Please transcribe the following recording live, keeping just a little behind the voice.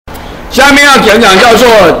下面要讲叫做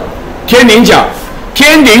天顶角。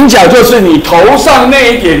天顶角就是你头上那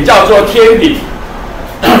一点叫做天顶，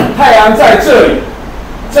太阳在这里，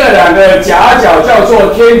这两个夹角叫做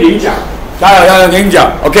天顶角，夹角叫做天顶角。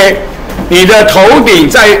OK， 你的头顶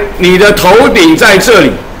在这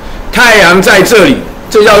里，太阳在这里，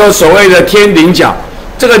这叫做所谓的天顶角，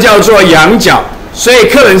这个叫做仰角。所以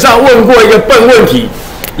课本上问过一个笨问题：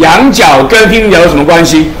仰角跟天顶角有什么关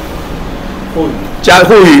系？互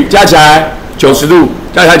语加起来90度，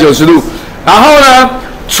加起来90度。然后呢，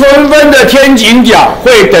春分的天顶角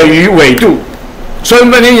会等于纬度，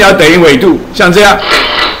春分天顶角等于纬度，像这样。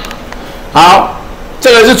好，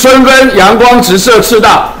这个是春分阳光直射赤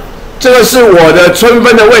道，这个是我的春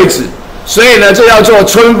分的位置，所以呢，这叫做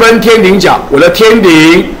春分天顶角。我的天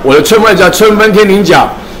顶，我的春分叫春分天顶角，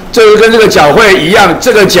这个跟这个角会一样，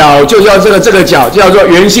这个角就叫这个角叫做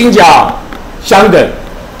圆心角相等，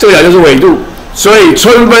这个角就是纬度，所以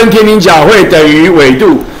春分天顶角会等于纬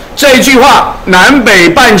度。这一句话南北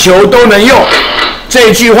半球都能用，这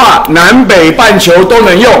一句话南北半球都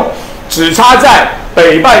能用，只差在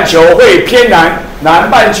北半球会偏南，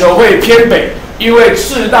南半球会偏北，因为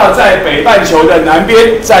赤道在北半球的南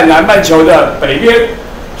边，在南半球的北边。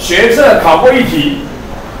学测考过一题，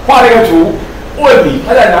画了一个图，问你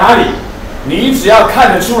它在哪里，你只要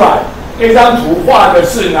看得出来那张图画的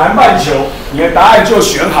是南半球，你的答案就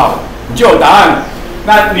选好了，你就有答案了。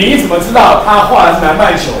那你怎么知道它画的是南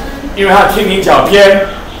半球？因为它天顶角偏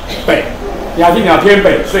北，天顶角偏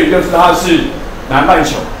北，所以就知道它是南半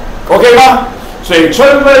球 ，OK 吗？所以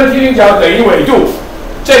春分天顶角等于纬度，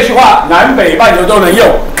这句话南北半球都能用。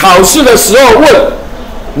考试的时候问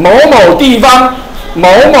某某地方某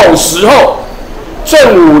某时候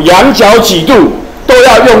正午仰角几度，都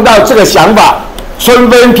要用到这个想法。春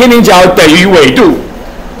分天顶角等于纬度。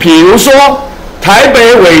比如说台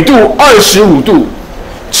北纬度25度。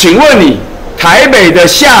请问你，台北的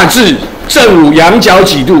夏至正午仰角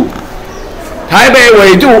几度？台北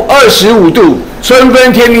纬度25度，春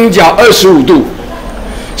分天顶角25度，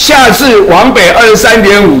夏至往北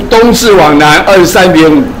23.5，冬至往南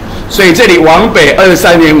23.5，所以这里往北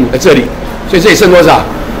23.5在这里，所以这里剩多少？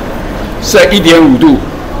剩1.5度，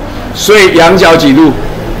所以仰角几度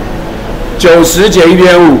？90减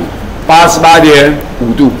1.5，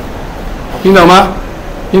 88.5度，听懂吗？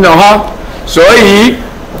听懂哈？所以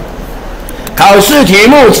考试题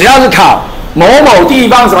目只要是考某某地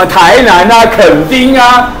方，什么台南啊、垦丁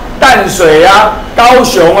啊、淡水啊、高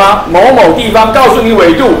雄啊，某某地方告诉你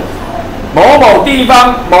纬度，某某地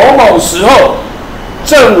方某某时候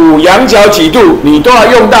正午仰角几度，你都要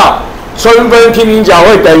用到春分天顶角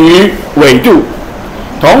会等于纬度。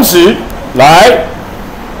同时，来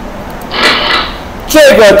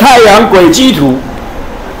这个太阳轨迹图，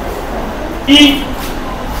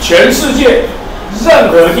全世界任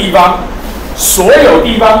何地方。所有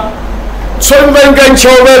地方，春分跟秋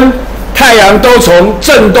分，太阳都从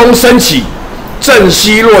正东升起，正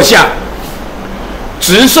西落下，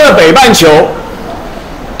直射北半球，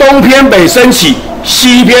东偏北升起，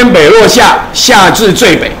西偏北落下，下至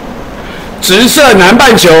最北；直射南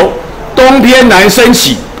半球，东偏南升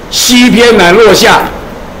起，西偏南落下，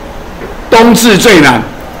东至最南。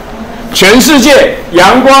全世界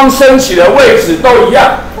阳光升起的位置都一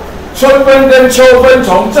样。春分跟秋分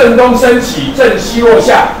从正东升起，正西落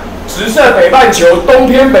下，直射北半球，东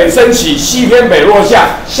偏北升起，西偏北落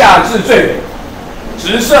下，下至最北；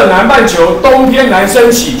直射南半球，东偏南升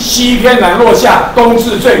起，西偏南落下，东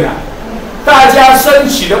至最南。大家升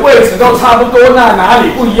起的位置都差不多，那哪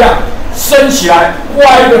里不一样？升起来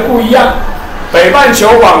歪的不一样，北半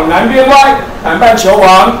球往南边歪，南半球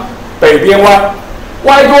往北边歪，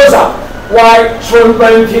歪多少？歪春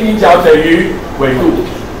分天顶角等于纬度。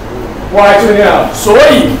歪就这样，所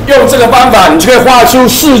以用这个方法，你就可以画出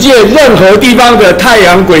世界任何地方的太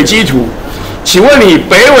阳轨迹图。请问你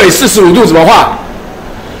北纬45度怎么画？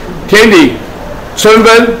天顶春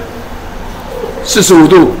分45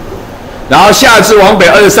度，然后夏至往北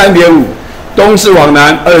23.5，冬至往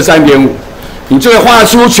南23.5，你就会画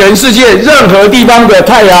出全世界任何地方的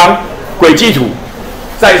太阳轨迹图。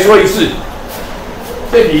再说一次，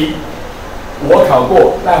这题我考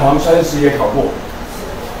过，赖黄川师也考过。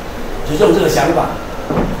就用这个想法，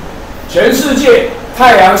全世界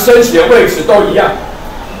太阳升起的位置都一样，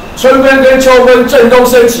春分跟秋分正东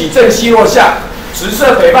升起，正西落下，直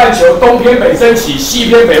射北半球，东偏北升起，西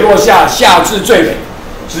偏北落下，下至最北；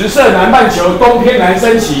直射南半球，东偏南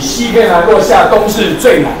升起，西偏南落下，东至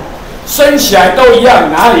最南。升起来都一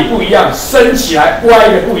样，哪里不一样？升起来歪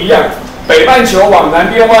的不一样，北半球往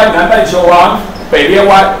南边歪，南半球往北边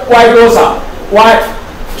歪，歪多少？歪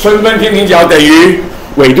春分天顶角等于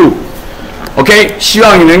纬度。OK， 希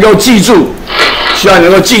望你能够记住，希望你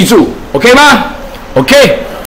能够记住 ，OK 吗 ？OK，